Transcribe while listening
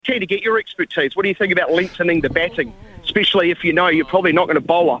keen to get your expertise. What do you think about lengthening the batting, especially if you know you're probably not going to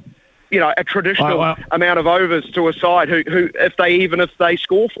bowl a traditional amount of overs to a side who if they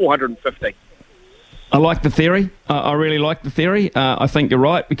score 450? I like the theory. I really like the theory. I think you're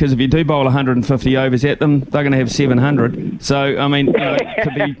right, because if you do bowl 150 overs at them, they're going to have 700. So, I mean,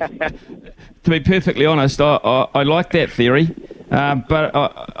 to be perfectly honest, I like that theory. But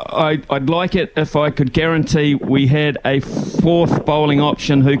I'd like it if I could guarantee we had a fourth bowling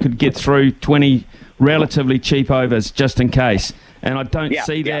option who could get through 20 relatively cheap overs, just in case. And I don't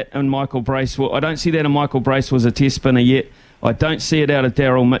see that in Michael Bracewell. I don't see that in Michael Bracewell's a test spinner yet. I don't see it out of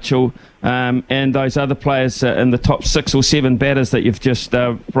Daryl Mitchell and those other players in the top 6 or 7 batters that you've just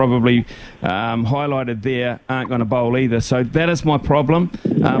probably highlighted there aren't going to bowl either. So that is my problem.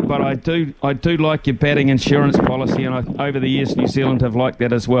 But I do like your batting insurance policy, and over the years New Zealand have liked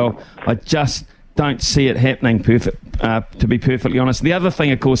that as well. I just don't see it happening, to be perfectly honest. The other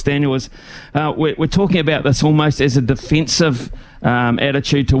thing, of course, Daniel, is we're talking about this almost as a defensive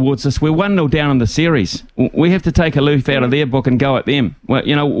attitude towards us. We're 1-0 down in the series. We have to take a leaf out of their book and go at them. Well,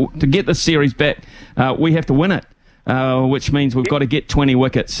 to get the series back, we have to win it. Which means we've got to get 20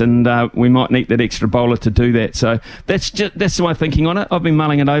 wickets, and we might need that extra bowler to do that. So that's my thinking on it. I've been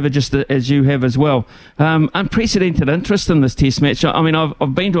mulling it over just as you have as well. Unprecedented interest in this Test match. I mean,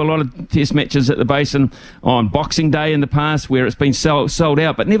 I've been to a lot of Test matches at the Basin on Boxing Day in the past where it's been sold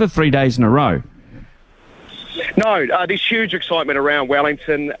out, but never 3 days in a row. No, there's huge excitement around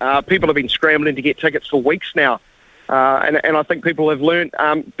Wellington. People have been scrambling to get tickets for weeks now. And I think people have learned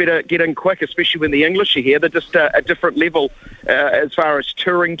better get in quick, especially when the English are here. They're just a different level as far as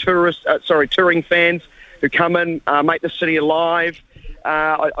touring fans who come in, make the city alive.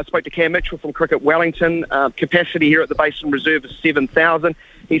 I spoke to Cam Mitchell from Cricket Wellington. Capacity here at the Basin Reserve is 7,000.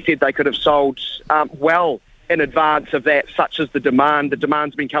 He said they could have sold well in advance of that, such as the demand. The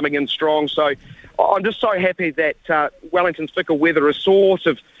demand's been coming in strong. So I'm just so happy that Wellington's fickle weather is sort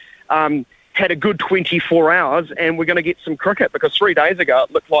of had a good 24 hours, and we're going to get some cricket, because 3 days ago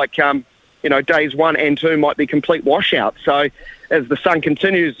it looked like days 1 and 2 might be complete washouts. So as the sun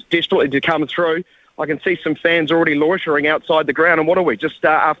continues desperately to come through, I can see some fans already loitering outside the ground. And what are we, just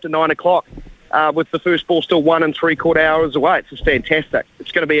after 9 o'clock with the first ball still 1 3/4 hours away? It's just fantastic.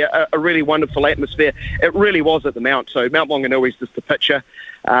 It's going to be a really wonderful atmosphere. It really was at the Mount. So Mount Maunganui is just the picture,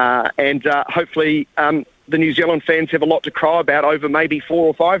 and hopefully the New Zealand fans have a lot to cry about over maybe 4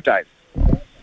 or 5 days.